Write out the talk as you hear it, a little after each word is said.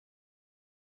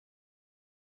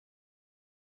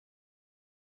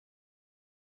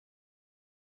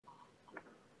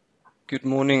Good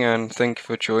morning and thank you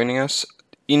for joining us.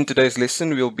 In today's lesson,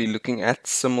 we'll be looking at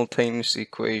simultaneous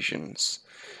equations.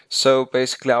 So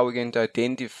basically, how we're going to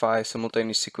identify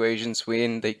simultaneous equations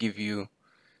when they give you,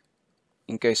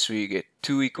 in case we get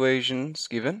two equations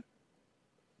given,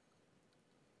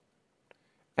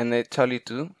 and they tell you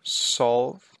to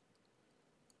solve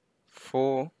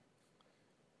for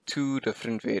two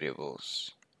different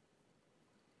variables.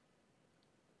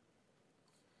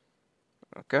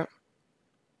 Okay.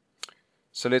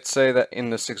 So let's say that in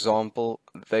this example,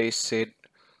 they said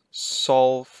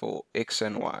solve for x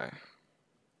and y.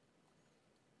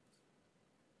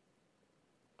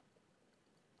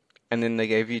 And then they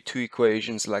gave you two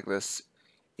equations like this.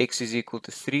 X is equal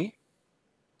to 3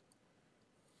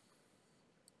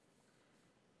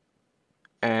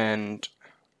 and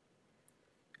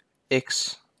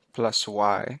x plus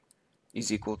y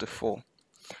is equal to 4.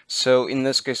 So in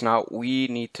this case now we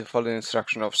need to follow the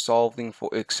instruction of solving for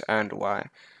x and y.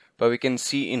 But we can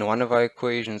see in one of our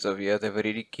equations over here they've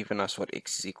already given us what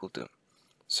x is equal to.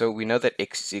 So we know that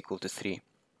x is equal to 3.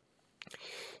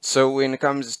 So when it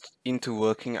comes into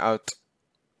working out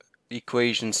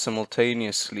equations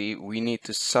simultaneously, we need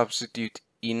to substitute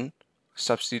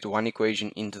one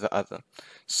equation into the other.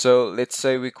 So let's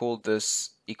say we call this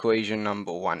equation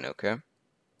number 1, okay?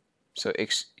 So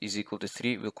x is equal to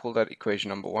 3, we'll call that equation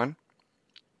number 1.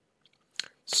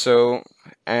 So,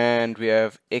 and we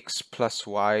have x plus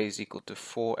y is equal to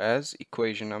 4 as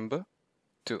equation number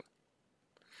 2.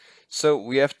 So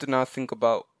we have to now think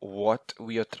about what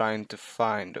we are trying to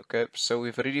find, okay? So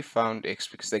we've already found x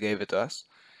because they gave it to us.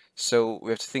 So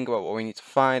we have to think about what we need to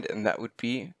find, and that would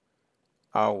be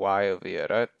our y over here,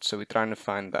 right? So we're trying to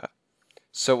find that.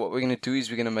 So what we're going to do is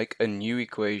we're going to make a new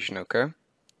equation, okay?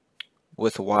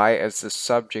 With y as the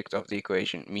subject of the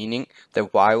equation, meaning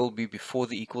that y will be before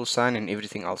the equal sign and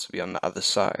everything else will be on the other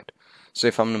side. So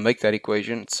if I'm going to make that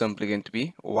equation, it's simply going to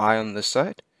be y on this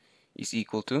side is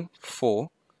equal to 4.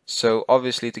 So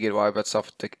obviously to get y by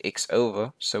itself, take x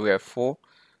over. So we have 4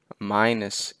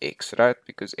 minus x, right?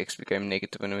 Because x became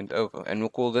negative and went over. And we'll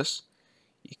call this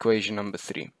equation number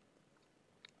 3.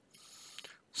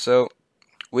 So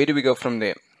where do we go from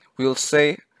there? We'll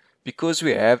say, because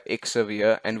we have x over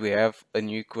here and we have a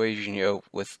new equation here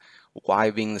with y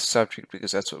being the subject,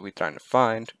 because that's what we're trying to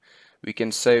find, we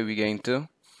can say we're going to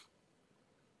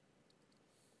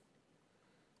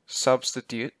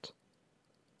substitute.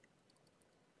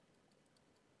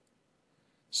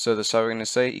 So that's how we're going to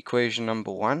say equation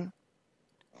number 1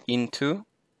 into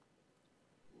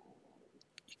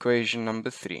equation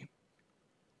number 3.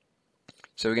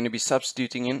 So we're going to be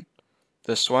substituting in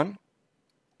this one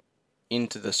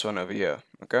into this one over here,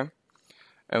 okay?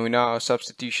 And we know how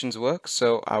substitutions work,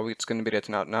 so how it's going to be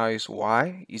written out now is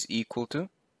y is equal to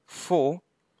 4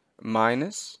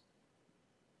 minus,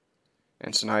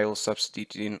 and so now you'll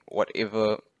substitute in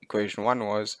whatever equation 1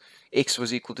 was. X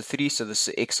was equal to 3, so this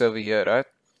is x over here, right?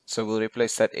 So we'll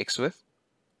replace that x with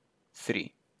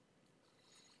 3.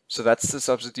 So that's the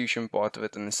substitution part of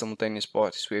it, and the simultaneous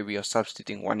part is where we are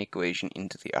substituting one equation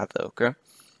into the other, okay?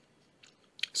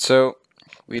 So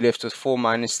we left with 4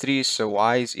 minus 3, so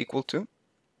y is equal to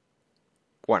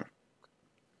 1.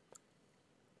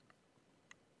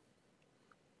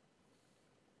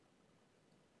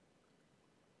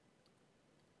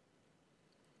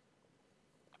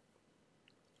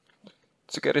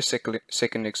 Let's get a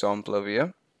second example over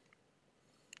here.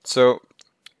 So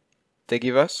they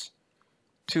give us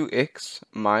 2x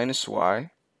minus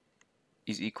y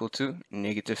is equal to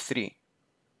negative 3,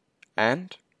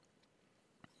 and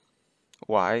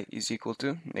y is equal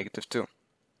to negative 2.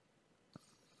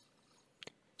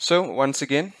 So once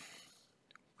again,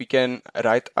 we can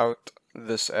write out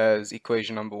this as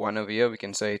equation number 1 over here. We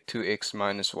can say 2x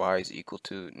minus y is equal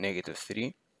to negative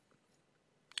 3.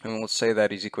 And we'll say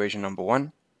that is equation number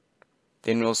 1.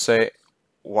 Then we'll say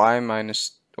y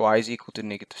is equal to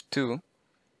negative 2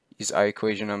 is our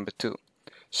equation number 2.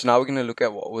 So now we're going to look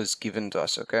at what was given to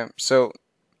us, okay? So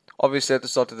obviously at the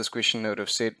start of this question I would have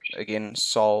said, again,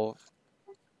 solve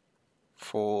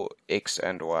for x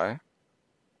and y.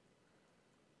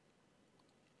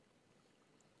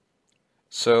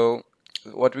 So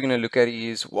what we're going to look at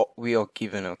is what we are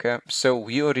given, okay? So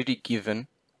we already given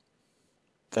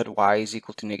that y is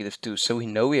equal to negative 2. So we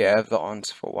know we have the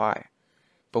answer for y.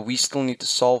 But we still need to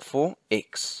solve for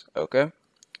x, okay?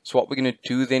 So what we're going to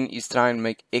do then is try and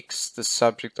make x the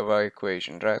subject of our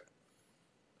equation, right?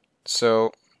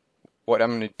 So what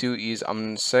I'm going to do is I'm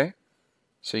going to say,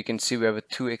 so you can see we have a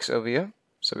 2x over here.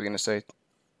 So we're going to say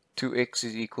 2x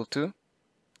is equal to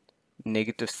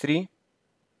negative 3.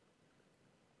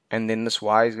 And then this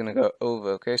y is going to go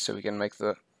over, okay? So we can make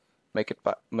the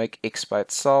make x by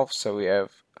itself, so we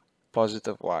have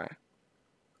positive y.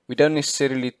 We don't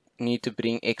necessarily need to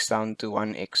bring x down to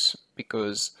 1x,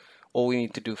 because all we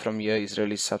need to do from here is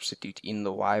really substitute in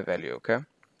the y value, okay?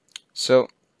 So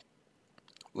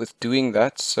with doing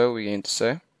that, so we're going to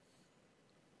say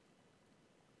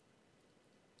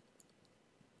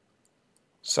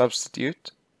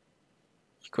substitute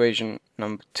equation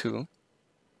number 2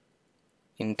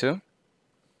 into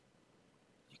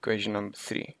equation number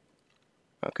 3.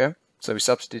 Okay, so we're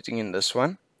substituting in this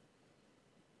one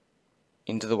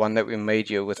into the one that we made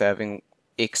here with having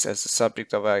x as the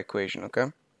subject of our equation.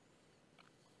 Okay,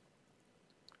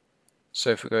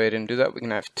 so if we go ahead and do that, we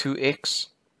can have 2x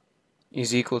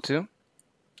is equal to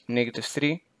negative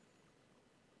 3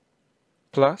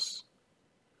 plus,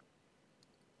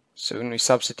 so when we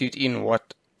substitute in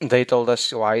what they told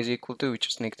us y is equal to, which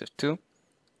is negative 2,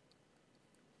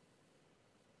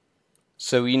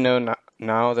 so we know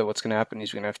now that what's going to happen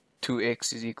is we're going to have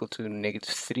 2x is equal to negative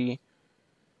 3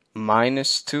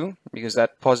 minus 2, because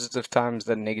that positive times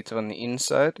the negative on the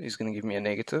inside is going to give me a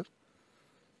negative.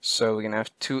 So we're going to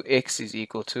have 2x is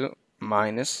equal to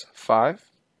minus 5.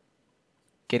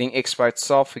 Getting x by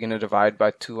itself, we're going to divide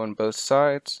by 2 on both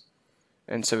sides.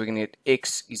 And so we're going to get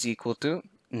x is equal to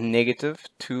negative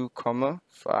 2,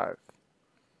 5.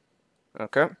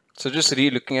 Okay, so just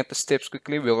re-looking at the steps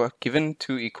quickly, we were given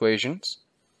two equations.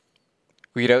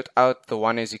 We wrote out the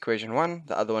one as equation 1,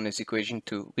 the other one is equation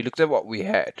 2. We looked at what we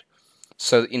had.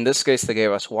 So in this case, they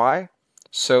gave us y.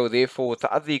 So therefore, with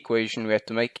the other equation, we had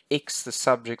to make x the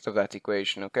subject of that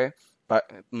equation, okay? By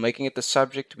making it the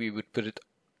subject, we would put it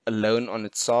alone on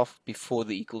itself before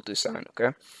the equal to sign,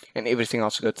 okay? And everything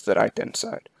else will go to the right-hand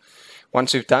side.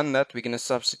 Once we've done that, we're going to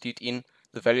substitute in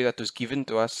the value that was given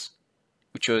to us,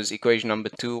 which was equation number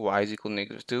 2, y is equal to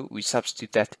negative 2. We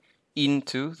substitute that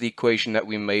into the equation that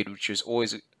we made, which is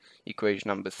always equation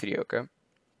number 3, okay?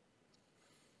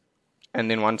 And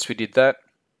then once we did that,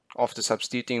 after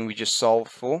substituting, we just solve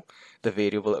for the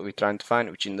variable that we're trying to find,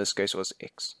 which in this case was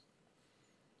x.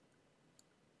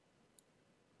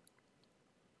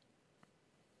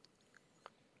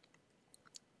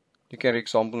 Look at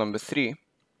example number 3.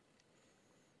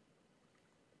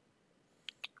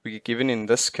 We get given in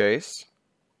this case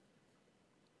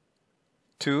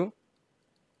 2x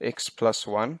plus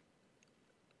 1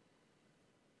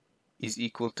 is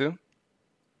equal to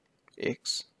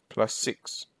x plus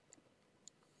 6.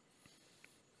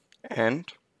 And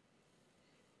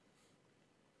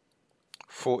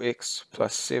 4x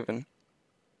plus 7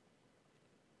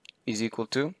 is equal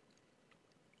to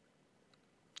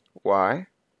y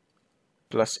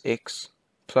plus x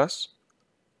plus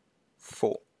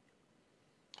 4.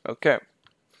 Okay,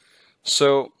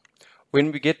 so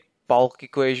when we get bulk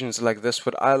equations like this,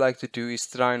 what I like to do is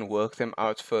try and work them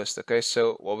out first. Okay,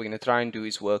 so what we're going to try and do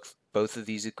is work both of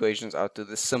these equations out to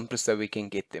the simplest that we can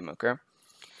get them. Okay,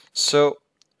 so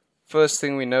first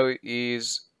thing we know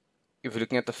is, if we're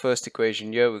looking at the first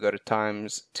equation here, we've got to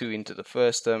times 2 into the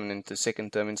first term and into the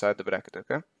second term inside the bracket.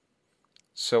 Okay,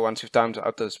 so once we've times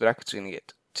out those brackets, we're going to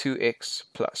get 2x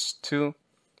plus 2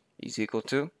 is equal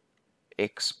to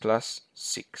x plus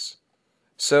 6.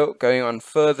 So going on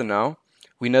further now,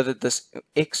 we know that this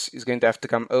x is going to have to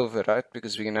come over, right?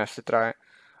 Because we're going to have to try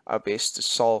our best to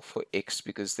solve for x,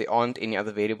 because there aren't any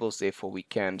other variables, therefore we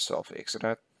can solve for x,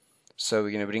 right? So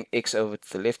we're going to bring x over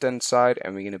to the left hand side,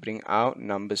 and we're going to bring our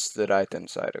numbers to the right hand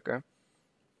side, okay?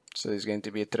 So there's going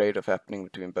to be a trade-off happening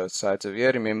between both sides of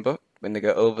here. Remember, when they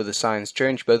go over, the signs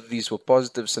change. Both of these were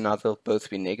positive, so now they'll both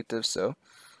be negative. So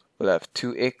we'll have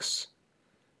 2x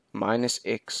minus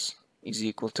x is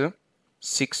equal to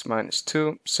 6 minus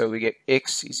 2. So we get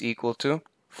x is equal to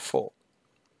 4.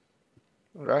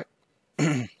 Right?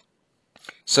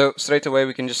 So straight away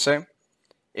we can just say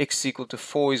x is equal to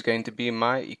 4 is going to be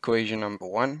my equation number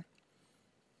 1.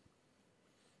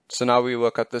 So now we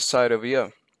work out this side over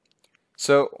here.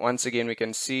 So once again we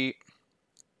can see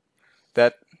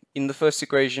that in the first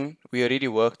equation we already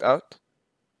worked out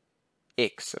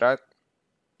x, right?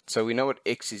 So we know what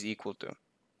x is equal to.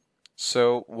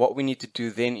 So what we need to do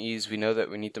then is, we know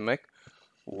that we need to make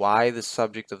y the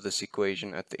subject of this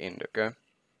equation at the end, okay?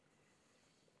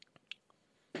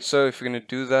 So if we're going to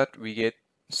do that, we get,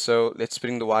 so let's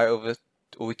bring the y over,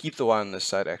 or we keep the y on this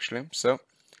side actually. So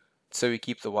we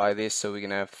keep the y there, so we're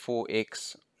going to have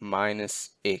 4x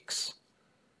minus x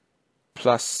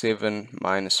plus 7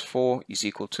 minus 4 is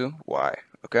equal to y,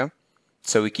 okay?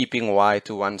 So we're keeping y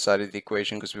to one side of the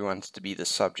equation because we want it to be the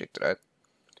subject, right?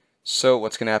 So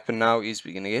what's going to happen now is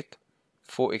we're going to get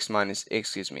 4x minus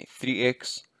x gives me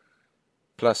 3x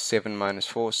plus 7 minus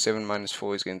 4. 7 minus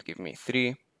 4 is going to give me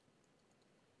 3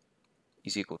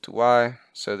 is equal to y.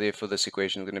 So therefore this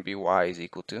equation is going to be y is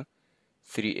equal to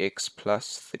 3x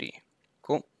plus 3.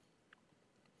 Cool.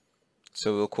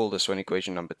 So we'll call this one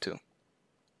equation number 2.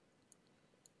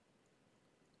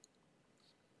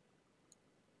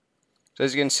 So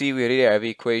as you can see, we already have an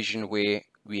equation where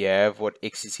we have what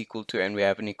x is equal to, and we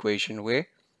have an equation where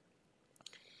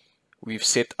we've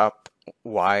set up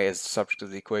y as the subject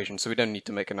of the equation. So we don't need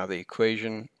to make another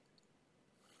equation.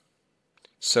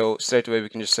 So straight away we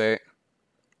can just say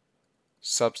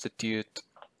substitute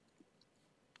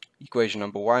equation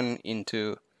number 1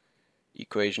 into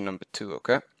equation number 2,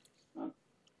 okay?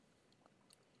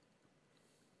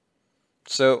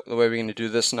 So the way we're going to do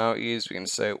this now is we're going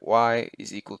to say y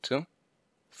is equal to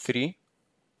 3.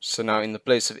 So now in the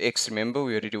place of x, remember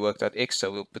we already worked out x,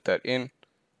 so we'll put that in.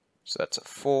 So that's a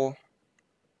 4.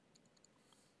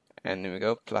 And then we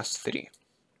go plus 3.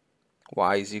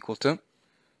 Y is equal to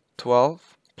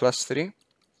 12 plus 3.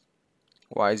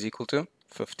 Y is equal to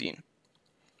 15.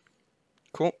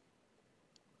 Cool.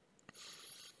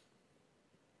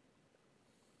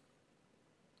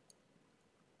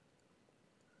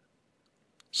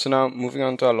 So now moving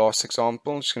on to our last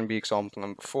example, it's going to be example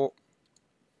number 4.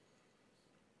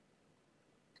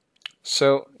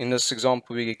 So in this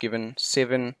example we get given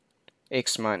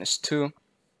 7x minus 2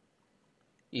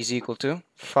 is equal to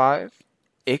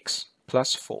 5x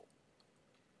plus 4.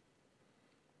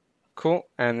 Cool.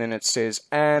 And then it says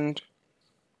and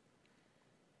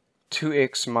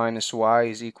 2x minus y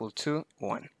is equal to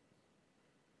 1.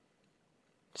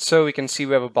 So we can see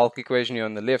we have a bulk equation here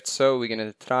on the left, so we're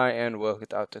going to try and work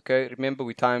it out, okay? Remember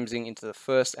we're timesing into the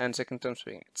first and second term, so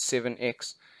we get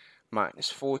 7x minus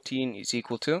 14 is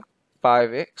equal to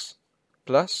 5x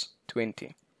plus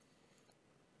 20.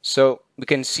 So we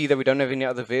can see that we don't have any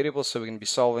other variables, so we're going to be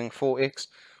solving for x.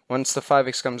 Once the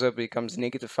 5x comes up, it becomes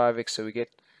negative 5x, so we get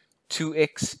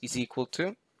 2x is equal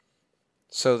to,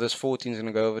 so this 14 is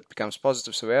going to go over, it becomes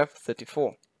positive, so we have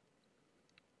 34.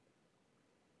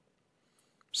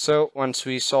 So once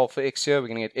we solve for x here, we're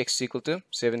going to get x is equal to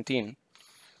 17.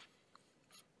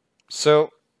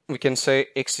 So we can say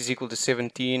x is equal to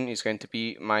 17 is going to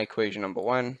be my equation number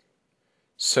 1.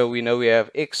 So we know we have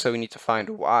x, so we need to find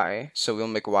y. So we'll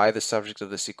make y the subject of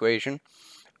this equation.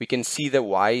 We can see that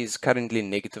y is currently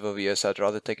negative over here, so I'd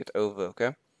rather take it over,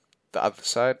 okay? The other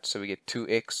side, so we get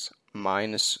 2x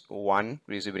minus 1,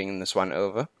 because we're bringing this 1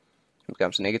 over. It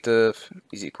becomes negative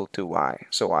is equal to y.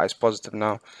 So y is positive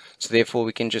now. So therefore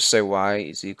we can just say y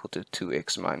is equal to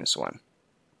 2x minus 1.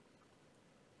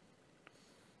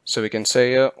 So we can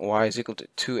say here y is equal to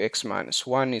 2x minus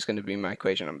 1 is going to be my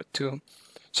equation number 2.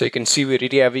 So you can see we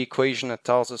already have an equation that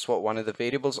tells us what one of the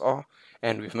variables are,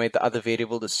 and we've made the other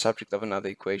variable the subject of another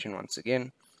equation once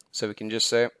again. So we can just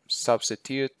say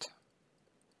substitute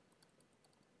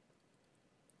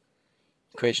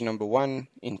equation number 1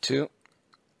 into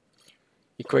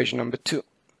equation number 2.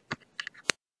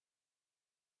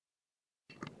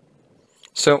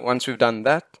 So once we've done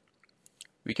that,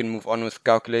 we can move on with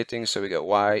calculating. So we got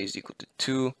y is equal to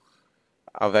 2.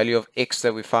 Our value of x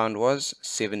that we found was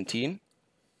 17.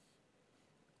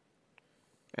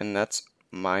 And that's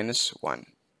minus 1.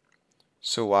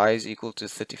 So y is equal to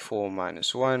 34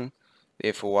 minus 1.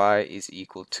 Therefore y is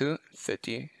equal to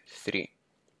 33.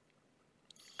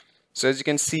 So as you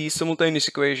can see, simultaneous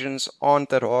equations aren't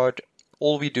that hard.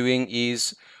 All we're doing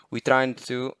is we're trying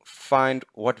to find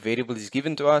what variable is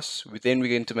given to us. Then we're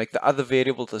going to make the other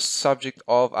variable the subject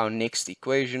of our next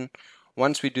equation.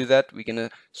 Once we do that, we're going to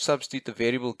substitute the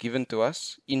variable given to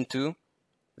us into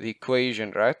the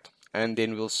equation, right? And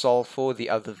then we'll solve for the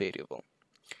other variable.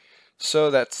 So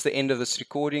that's the end of this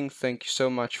recording. Thank you so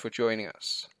much for joining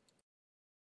us.